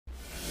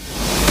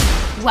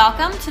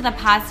Welcome to the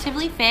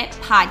Positively Fit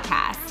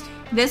podcast.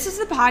 This is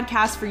the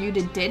podcast for you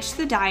to ditch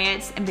the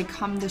diets and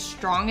become the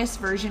strongest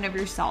version of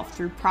yourself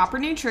through proper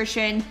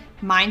nutrition,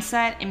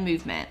 mindset, and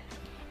movement.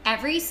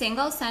 Every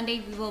single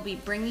Sunday, we will be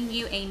bringing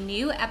you a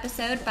new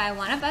episode by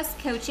one of us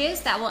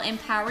coaches that will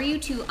empower you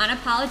to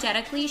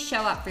unapologetically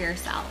show up for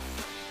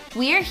yourself.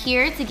 We are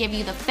here to give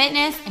you the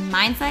fitness and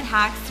mindset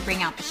hacks to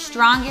bring out the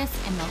strongest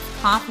and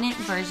most confident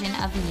version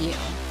of you.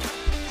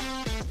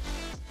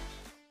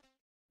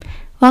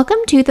 Welcome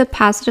to the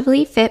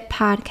Positively Fit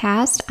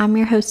podcast. I'm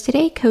your host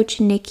today, Coach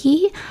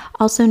Nikki,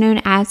 also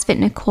known as Fit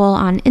Nicole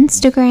on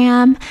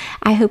Instagram.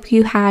 I hope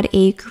you had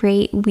a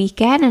great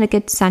weekend and a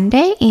good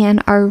Sunday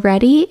and are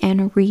ready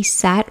and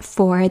reset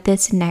for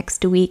this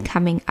next week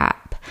coming up.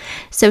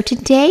 So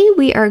today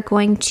we are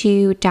going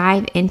to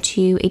dive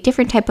into a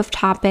different type of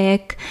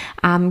topic.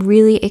 I'm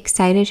really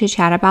excited to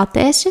chat about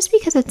this just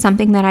because it's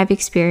something that I've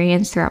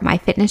experienced throughout my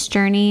fitness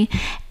journey.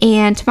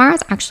 And tomorrow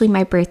is actually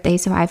my birthday,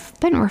 so I've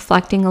been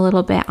reflecting a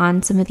little bit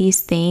on some of these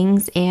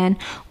things. And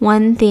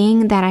one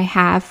thing that I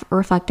have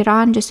reflected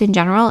on just in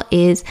general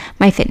is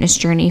my fitness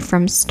journey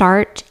from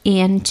start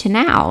and to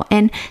now.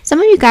 And some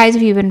of you guys,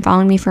 if you've been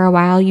following me for a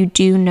while, you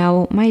do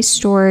know my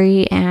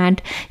story and,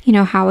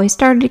 how I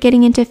started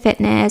getting into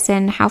fitness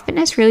and how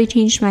fitness really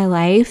changed my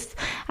life.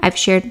 I've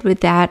shared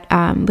with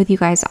you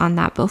guys on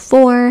that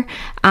before,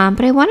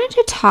 but I wanted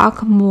to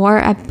talk more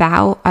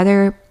about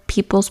other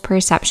people's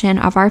perception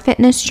of our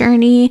fitness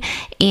journey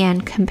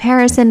and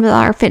comparison with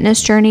our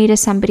fitness journey to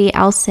somebody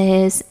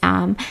else's,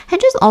 and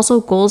just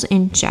also goals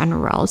in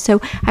general.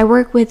 So I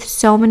work with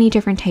so many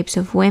different types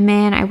of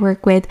women. I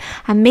work with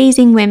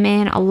amazing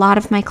women. A lot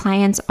of my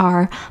clients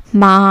are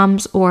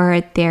moms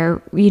or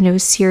they're,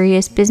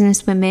 serious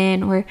business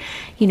women or,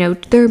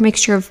 they're a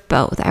mixture of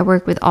both. I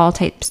work with all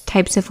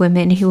types of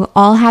women who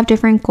all have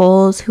different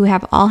goals, who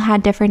have all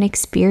had different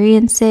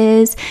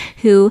experiences,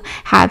 who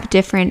have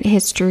different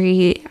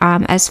history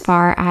as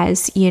far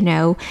as,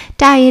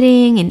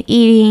 dieting and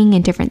eating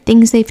and different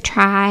things they've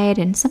tried.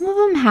 And some of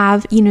them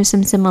have,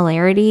 some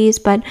similarities,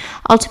 but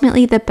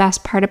ultimately the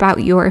best part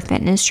about your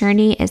fitness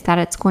journey is that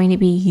it's going to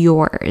be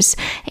yours.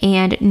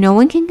 And no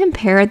one can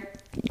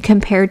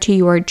compare to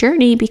your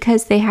journey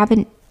because they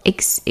haven't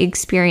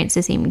experience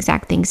the same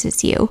exact things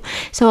as you.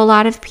 So a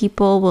lot of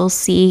people will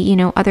see,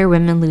 other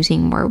women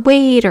losing more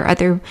weight or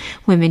other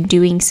women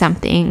doing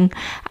something,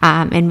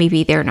 and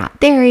maybe they're not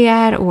there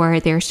yet, or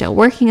they're still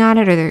working on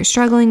it, or they're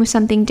struggling with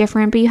something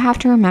different. But you have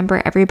to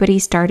remember everybody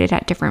started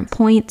at different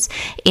points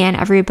and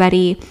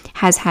everybody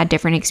has had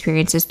different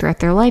experiences throughout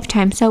their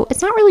lifetime. So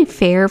it's not really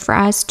fair for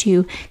us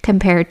to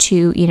compare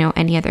to,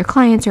 any other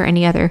clients or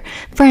any other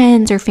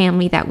friends or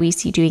family that we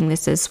see doing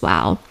this as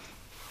well.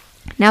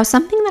 Now,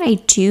 something that I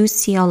do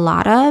see a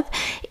lot of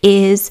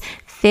is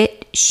fit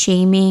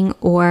shaming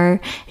or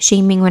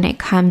shaming when it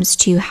comes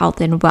to health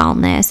and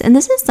wellness. And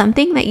this is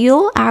something that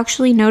you'll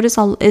actually notice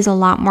is a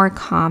lot more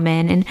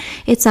common. And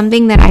it's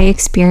something that I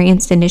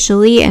experienced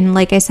initially. And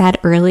like I said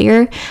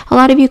earlier, a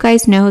lot of you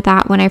guys know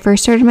that when I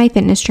first started my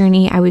fitness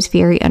journey, I was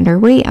very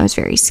underweight. I was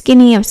very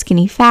skinny. I was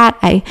skinny fat.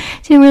 I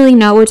didn't really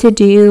know what to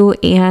do.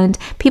 And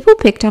people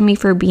picked on me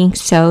for being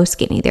so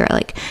skinny. They were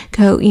like,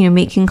 go,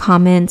 making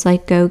comments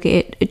like, go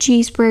get a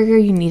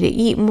cheeseburger. You need to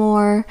eat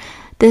more.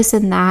 This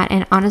and that.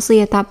 And honestly,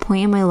 at that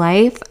point in my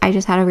life, I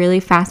just had a really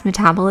fast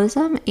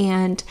metabolism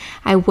and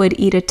I would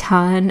eat a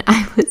ton.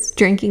 I was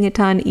drinking a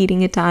ton,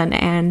 eating a ton,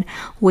 and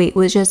weight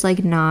was just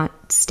not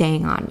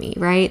staying on me,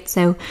 right?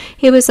 So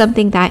it was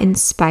something that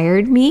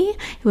inspired me.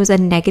 It was a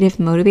negative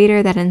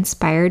motivator that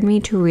inspired me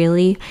to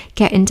really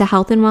get into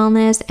health and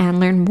wellness and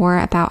learn more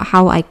about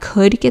how I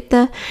could get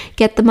the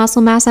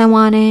muscle mass I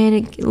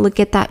wanted,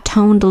 get that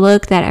toned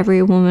look that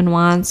every woman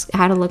wants,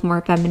 how to look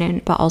more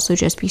feminine, but also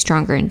just be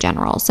stronger in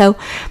general. So,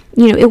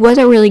 it was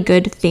a really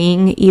good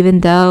thing, even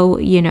though,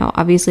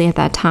 obviously at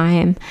that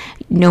time,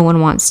 no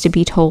one wants to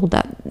be told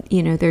that,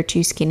 they're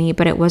too skinny,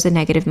 but it was a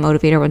negative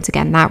motivator. Once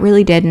again, that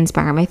really did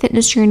inspire my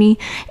fitness journey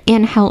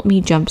and help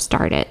me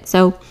jumpstart it.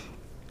 So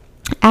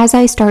as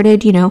I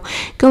started,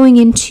 going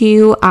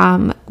into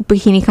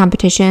bikini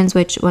competitions,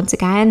 which once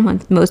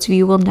again, most of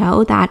you will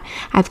know that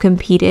I've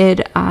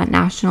competed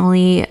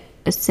nationally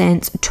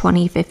since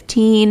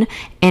 2015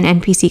 in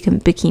NPC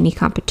bikini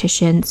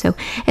competition. So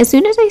as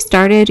soon as I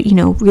started,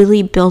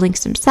 really building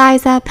some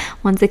size up,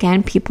 once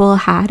again, people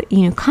had,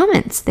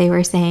 comments. They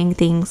were saying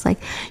things like,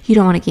 you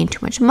don't want to gain too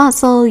much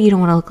muscle. You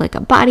don't want to look like a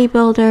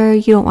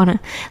bodybuilder. You don't want to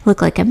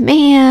look like a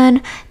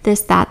man,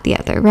 this, that, the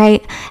other,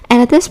 right?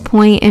 And at this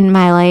point in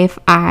my life,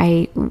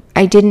 I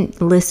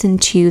didn't listen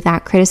to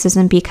that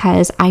criticism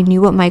because I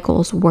knew what my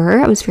goals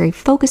were. I was very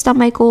focused on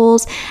my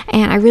goals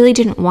and I really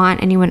didn't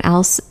want anyone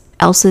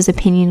else's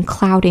opinion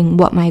clouding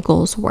what my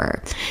goals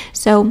were.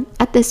 So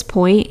at this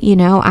point,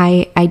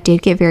 I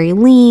did get very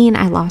lean.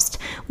 I lost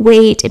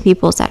weight and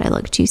people said I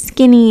looked too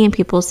skinny and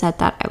people said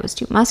that I was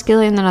too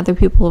muscular, and then other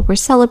people were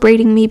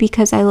celebrating me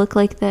because I look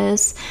like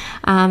this.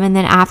 And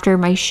then after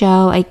my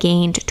show, I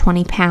gained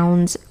 20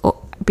 pounds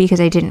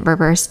because I didn't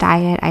reverse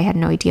diet. I had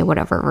no idea what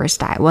a reverse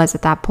diet was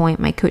at that point.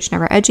 My coach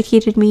never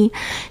educated me.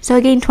 So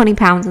I gained 20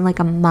 pounds in like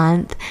a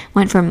month,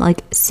 went from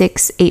like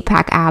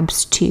 8-pack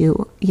abs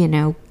to,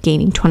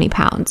 gaining 20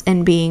 pounds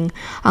and being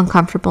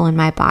uncomfortable in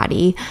my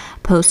body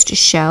post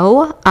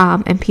show.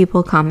 And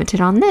people commented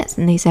on this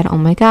and they said, oh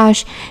my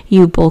gosh,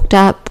 you bulked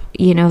up.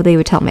 They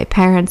would tell my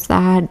parents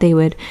that, they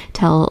would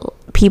tell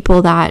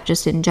people that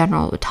just in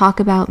general would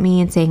talk about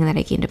me and saying that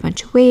I gained a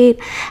bunch of weight.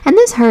 And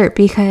this hurt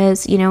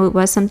because, it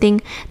was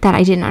something that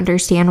I didn't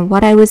understand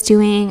what I was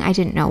doing. I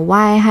didn't know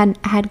why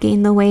I had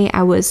gained the weight.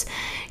 I was,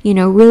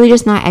 really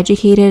just not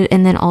educated.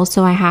 And then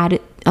also I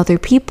had other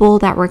people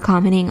that were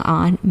commenting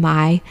on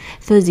my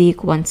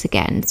physique once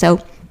again.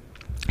 So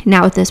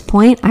now at this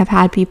point, I've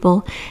had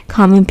people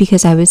comment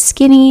because I was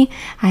skinny.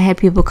 I had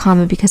people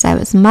comment because I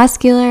was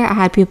muscular. I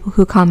had people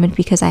who comment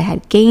because I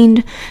had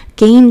gained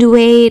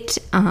weight.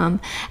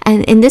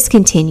 And this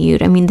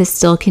continued. I mean, this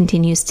still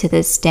continues to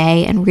this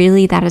day. And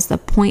really that is the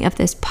point of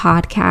this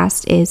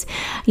podcast is,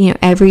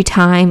 every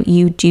time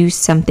you do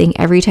something,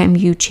 every time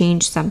you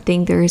change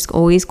something, there is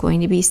always going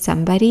to be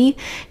somebody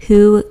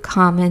who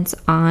comments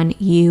on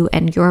you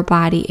and your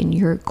body and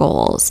your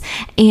goals.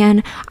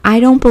 And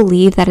I don't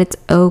believe that it's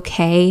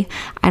okay.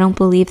 I don't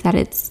believe that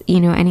it's,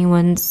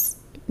 anyone's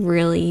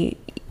really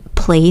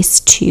place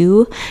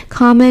to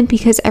comment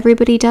because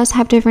everybody does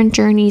have different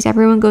journeys.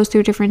 Everyone goes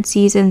through different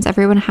seasons.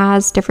 Everyone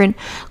has different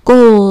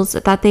goals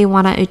that they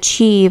want to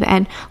achieve.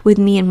 And with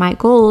me and my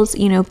goals,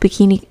 being a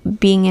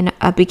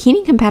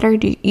bikini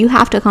competitor, you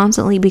have to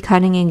constantly be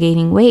cutting and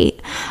gaining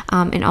weight,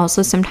 and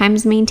also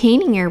sometimes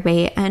maintaining your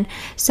weight. And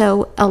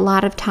so a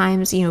lot of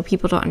times,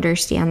 people don't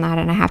understand that,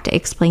 and I have to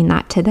explain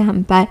that to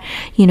them. But,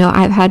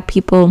 I've had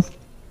people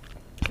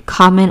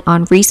comment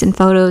on recent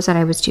photos that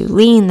I was too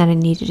lean, that I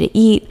needed to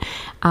eat,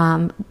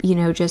 and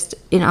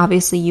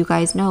obviously you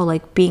guys know,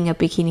 like being a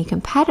bikini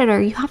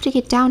competitor, you have to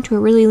get down to a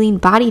really lean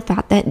body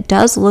fat that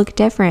does look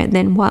different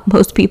than what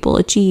most people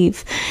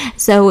achieve.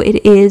 So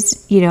it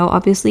is,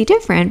 obviously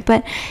different,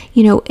 but,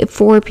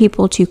 for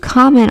people to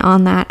comment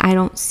on that, I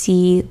don't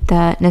see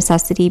the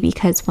necessity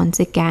because once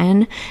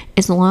again,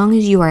 as long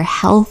as you are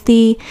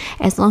healthy,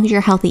 as long as you're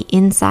healthy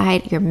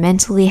inside, you're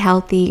mentally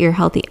healthy, you're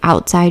healthy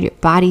outside, your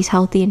body's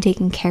healthy and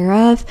taken care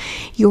of,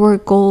 your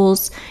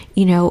goals,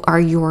 are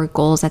your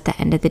goals at the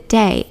end of the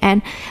day.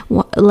 And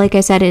like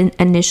I said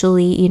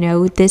initially,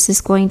 this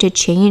is going to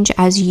change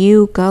as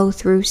you go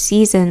through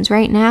seasons.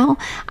 Right now,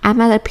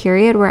 I'm at a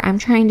period where I'm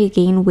trying to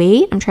gain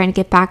weight. I'm trying to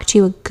get back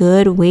to a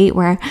good weight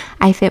where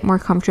I fit more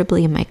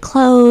comfortably in my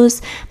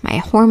clothes, my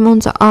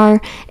hormones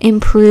are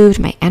improved,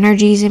 my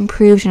energy is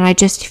improved, and I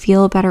just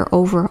feel better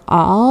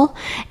overall.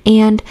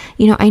 And,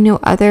 I know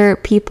other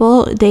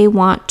people, they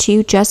want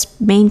to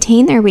just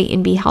maintain their weight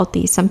and be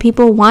healthy. Some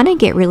people want to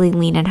get really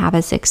lean and have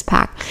a six-pack.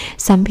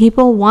 Some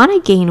people want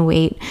to gain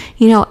weight.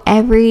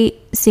 Every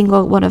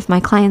single one of my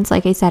clients,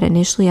 like I said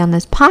initially on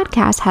this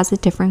podcast, has a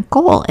different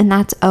goal, and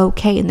that's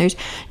okay. And there's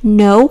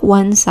no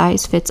one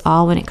size fits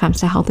all when it comes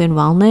to health and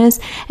wellness.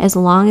 As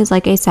long as,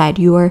 like I said,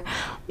 your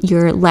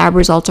lab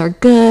results are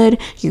good,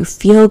 you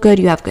feel good,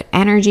 you have good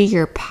energy,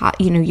 you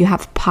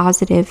have a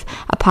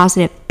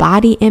positive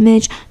body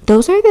image.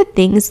 Those are the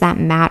things that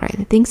matter.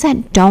 The things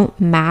that don't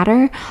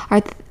matter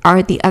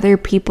are the other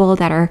people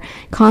that are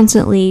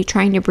constantly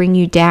trying to bring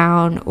you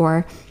down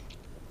or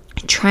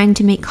trying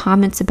to make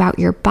comments about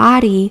your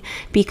body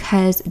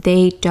because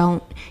they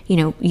don't,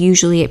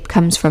 usually it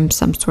comes from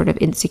some sort of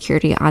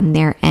insecurity on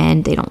their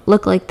end. They don't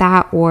look like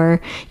that,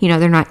 or,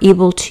 they're not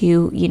able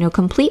to,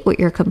 complete what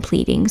you're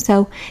completing.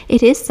 So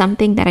it is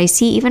something that I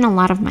see even a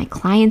lot of my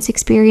clients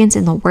experience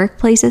in the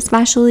workplace,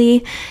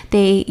 especially.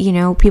 They,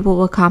 people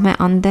will comment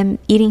on them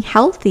eating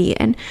healthy.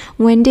 And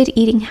when did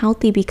eating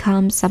healthy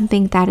become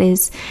something that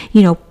is,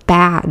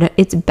 bad?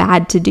 It's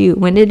bad to do.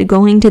 When did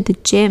going to the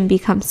gym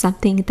become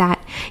something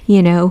that,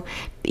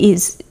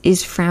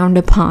 is frowned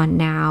upon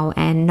now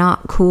and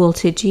not cool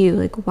to do?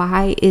 Like,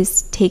 why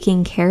is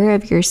taking care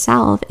of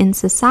yourself in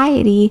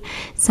society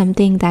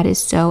something that is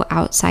so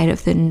outside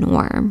of the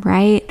norm,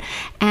 right?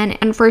 And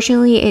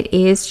unfortunately, it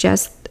is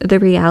just the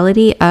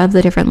reality of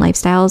the different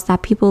lifestyles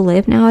that people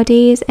live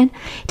nowadays. And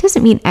it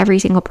doesn't mean every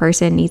single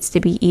person needs to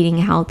be eating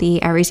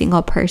healthy. Every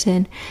single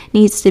person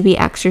needs to be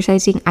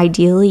exercising.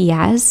 Ideally,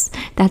 yes,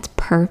 that's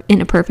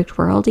in a perfect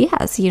world.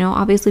 Yes,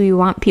 obviously we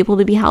want people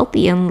to be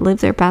healthy and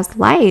live their best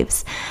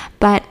lives.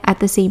 But at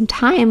the same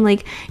time,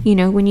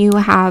 when you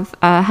have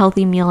a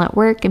healthy meal at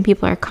work and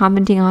people are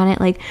commenting on it,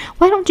 like,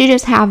 why don't you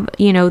just have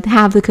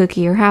the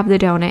cookie or have the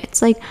donut?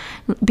 It's like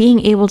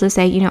being able to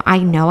say, I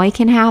know I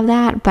can have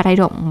that, but I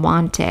don't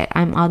want it.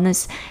 I'm on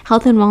this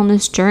health and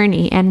wellness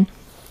journey, and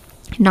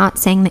not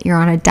saying that you're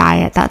on a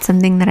diet. That's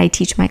something that I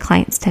teach my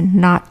clients to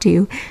not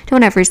do.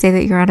 Don't ever say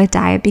that you're on a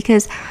diet,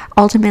 because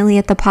ultimately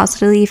at the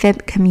Positively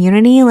Fit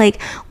community,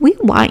 we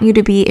want you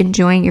to be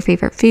enjoying your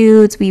favorite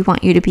foods. We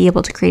want you to be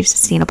able to create a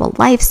sustainable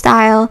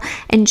lifestyle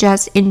and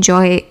just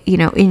enjoy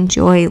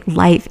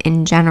life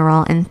in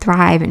general and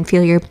thrive and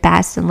feel your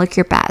best and look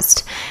your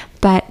best.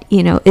 but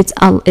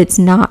it's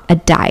not a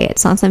diet.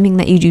 It's not something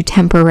that you do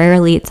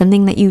temporarily. It's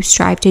something that you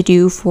strive to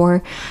do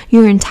for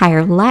your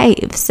entire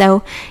life.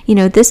 So,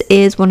 this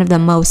is one of the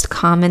most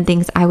common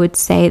things I would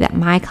say that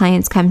my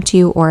clients come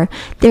to, or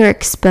they're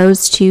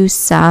exposed to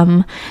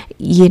some,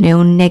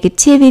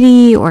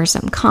 negativity or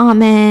some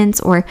comments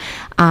or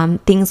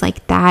things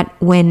like that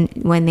when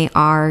they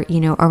are,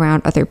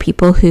 around other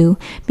people who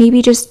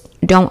maybe just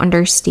don't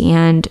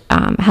understand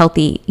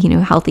healthy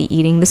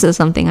eating. This is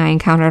something I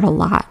encountered a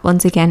lot.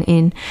 Once again,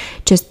 in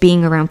just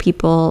being around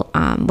people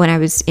when I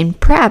was in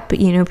prep,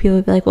 people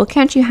would be like, well,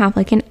 can't you have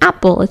like an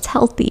apple? It's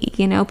healthy.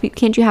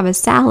 Can't you have a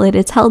salad?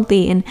 It's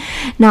healthy. And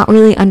not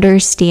really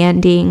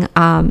understanding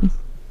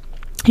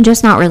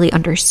just not really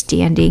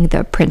understanding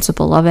the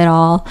principle of it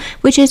all,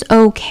 which is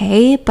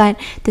okay. But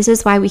this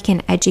is why we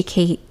can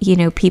educate,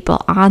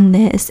 people on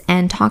this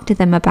and talk to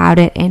them about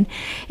it and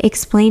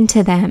explain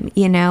to them,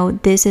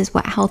 this is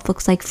what health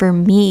looks like for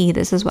me.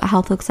 This is what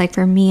health looks like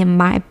for me and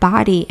my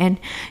body. And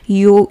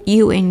you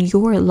in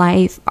your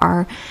life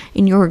are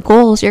in your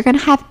goals. You're going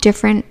to have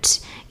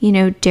different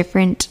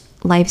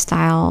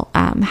lifestyle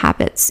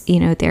habits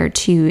there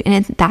too,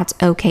 and that's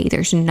okay.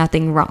 There's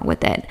nothing wrong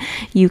with it.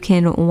 You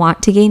can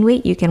want to gain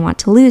weight, you can want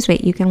to lose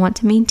weight, you can want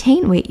to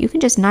maintain weight, you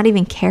can just not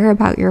even care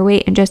about your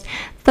weight and just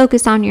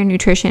focus on your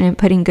nutrition and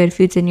putting good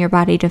foods in your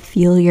body to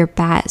feel your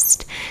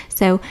best.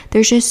 So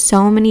there's just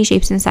so many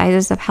shapes and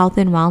sizes of health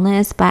and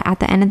wellness, but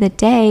at the end of the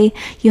day,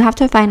 you have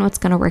to find what's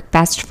going to work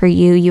best for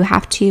you. You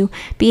have to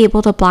be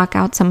able to block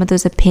out some of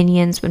those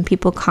opinions when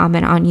people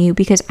comment on you,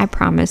 because I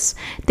promise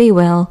they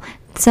will.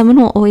 Someone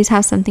will always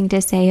have something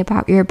to say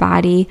about your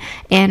body,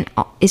 and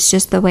it's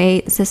just the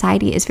way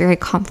society is very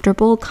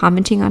comfortable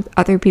commenting on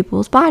other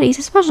people's bodies,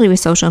 especially with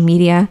social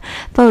media,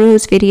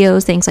 photos,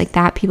 videos, things like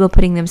that. People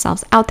putting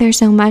themselves out there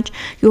so much.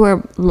 You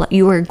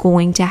are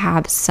going to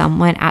have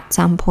someone at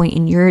some point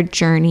in your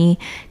journey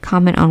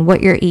comment on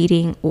what you're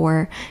eating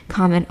or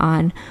comment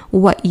on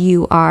what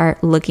you are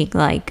looking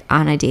like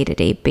on a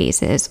day-to-day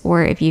basis,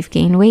 or if you've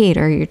gained weight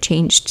or you're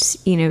changed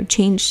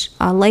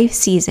a life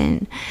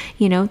season,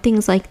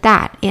 things like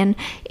that. And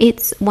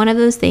it's one of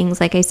those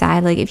things, like I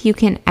said, like if you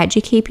can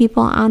educate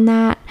people on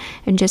that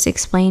and just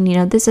explain,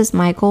 this is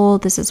my goal,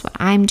 this is what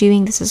I'm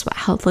doing, this is what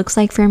health looks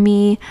like for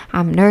me,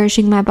 I'm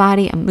nourishing my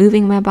body, I'm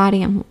moving my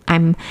body,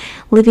 I'm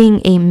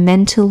living a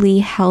mentally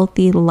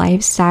healthy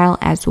lifestyle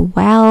as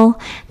well.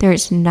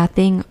 There's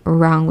nothing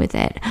wrong with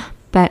it.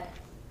 But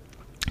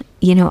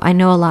I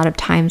know a lot of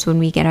times when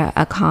we get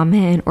a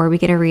comment or we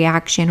get a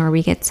reaction or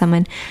we get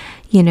someone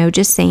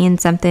just saying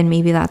something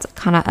maybe that's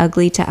kind of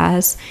ugly to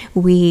us,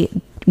 we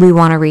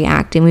want to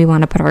react and we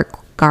want to put our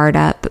guard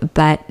up.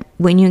 But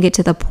when you get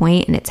to the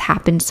point, and it's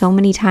happened so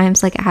many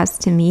times, like it has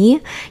to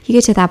me, you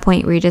get to that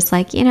point where you're just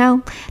like,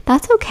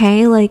 that's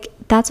okay. Like,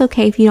 that's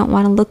okay if you don't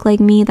want to look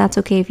like me. That's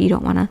okay if you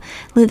don't want to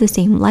live the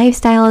same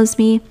lifestyle as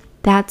me.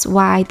 That's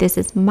why this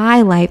is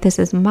my life. This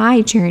is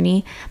my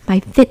journey,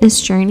 my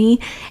fitness journey,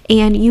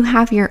 and you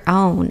have your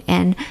own.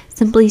 And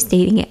simply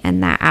stating it in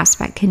that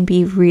aspect can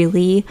be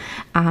really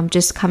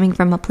just coming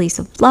from a place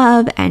of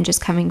love and just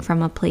coming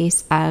from a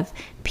place of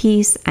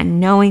peace and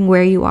knowing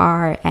where you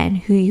are and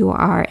who you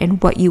are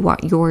and what you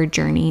want your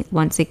journey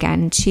once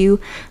again to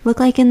look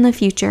like in the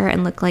future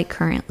and look like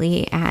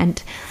currently.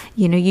 And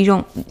you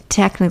don't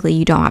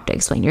have to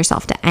explain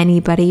yourself to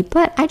anybody,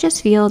 but I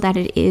just feel that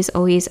it is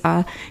always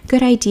a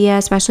good idea,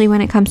 especially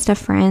when it comes to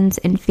friends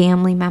and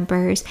family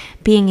members,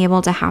 being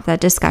able to have that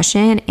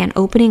discussion and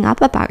opening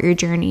up about your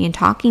journey and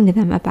talking to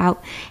them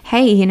about,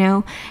 hey,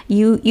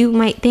 you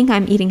might think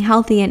I'm eating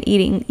healthy and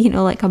eating,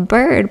 like a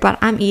bird, but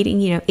I'm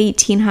eating,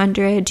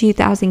 1,800,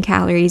 2,000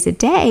 calories a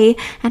day,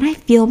 and I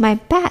feel my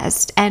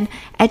best, and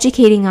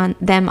educating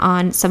them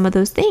on some of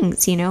those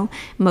things.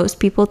 Most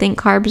people think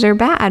carbs are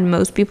bad.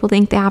 Most people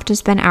think they have to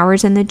spend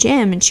hours in the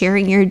gym, and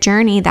sharing your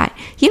journey that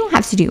you don't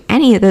have to do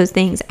any of those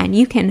things, and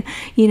you can,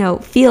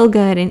 feel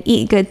good and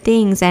eat good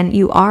things, and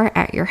you are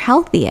at your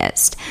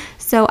healthiest.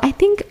 So I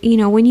think,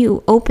 when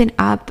you open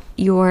up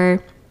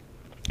your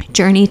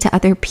journey to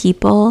other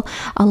people,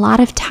 a lot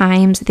of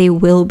times they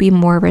will be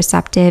more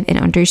receptive and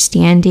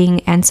understanding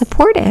and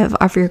supportive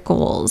of your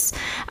goals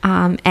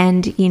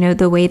and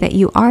the way that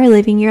you are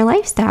living your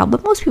lifestyle.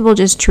 But most people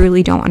just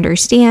truly don't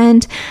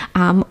understand,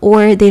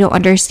 or they don't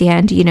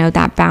understand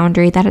that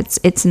boundary, that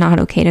it's not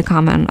okay to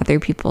comment on other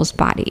people's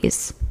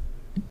bodies.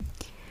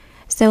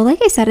 So like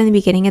I said in the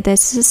beginning of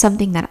this is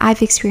something that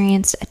I've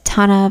experienced a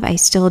ton of. I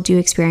still do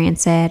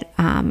experience it.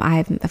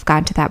 I've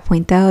gotten to that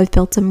point though. I've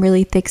built some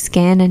really thick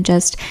skin and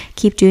just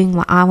keep doing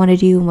what I want to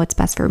do and what's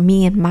best for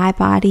me and my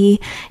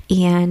body.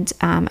 And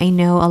I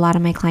know a lot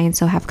of my clients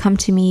have come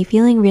to me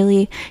feeling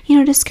really,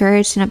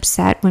 discouraged and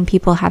upset when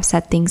people have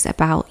said things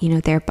about,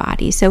 their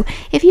body. So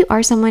if you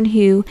are someone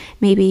who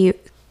maybe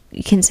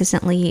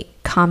consistently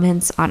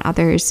comments on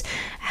others'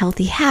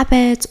 healthy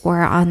habits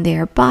or on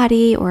their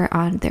body or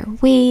on their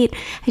weight,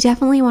 I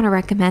definitely want to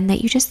recommend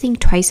that you just think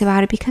twice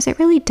about it, because it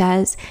really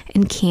does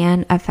and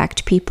can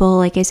affect people.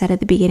 Like I said at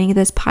the beginning of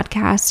this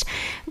podcast,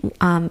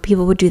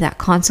 people would do that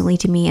constantly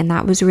to me, and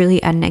that was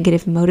really a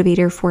negative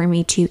motivator for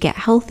me to get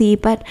healthy.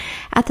 But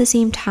at the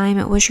same time,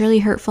 it was really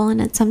hurtful, and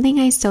it's something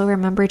I still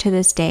remember to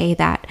this day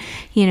that,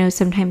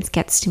 sometimes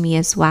gets to me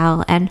as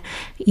well. And,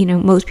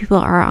 most people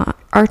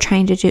are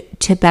trying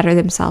to better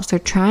themselves. They're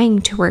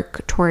trying to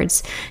work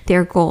towards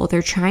their goal.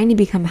 They're trying to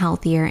become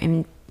healthier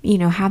and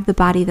have the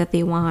body that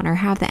they want, or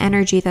have the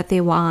energy that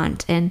they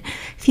want, and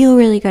feel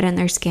really good in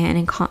their skin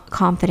and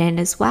confident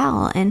as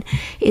well. And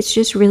it's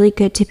just really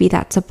good to be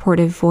that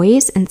supportive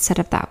voice instead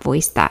of that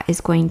voice that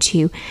is going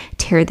to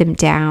tear them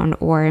down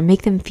or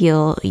make them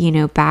feel,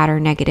 bad or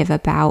negative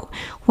about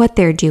what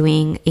they're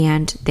doing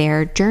and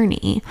their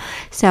journey.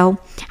 So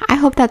I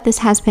hope that this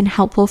has been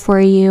helpful for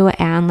you.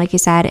 And like I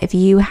said, if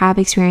you have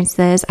experienced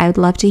this, I would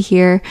love to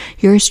hear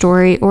your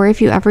story, or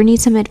if you ever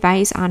need some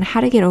advice on how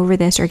to get over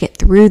this or get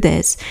through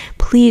this,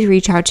 please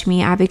reach out to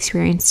me. I've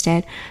experienced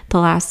it the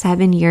last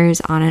 7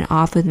 years on and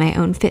off with my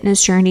own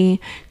fitness journey,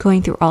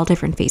 going through all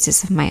different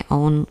phases of my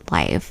own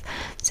life.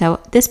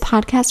 So this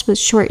podcast was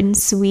short and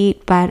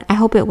sweet, but I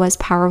hope it was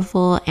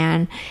powerful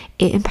and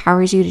it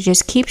empowers you to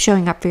just keep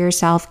showing up for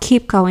yourself,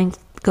 keep going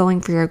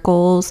for your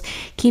goals,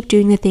 keep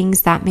doing the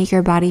things that make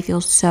your body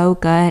feel so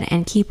good,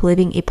 and keep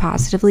living a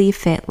positively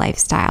fit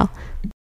lifestyle.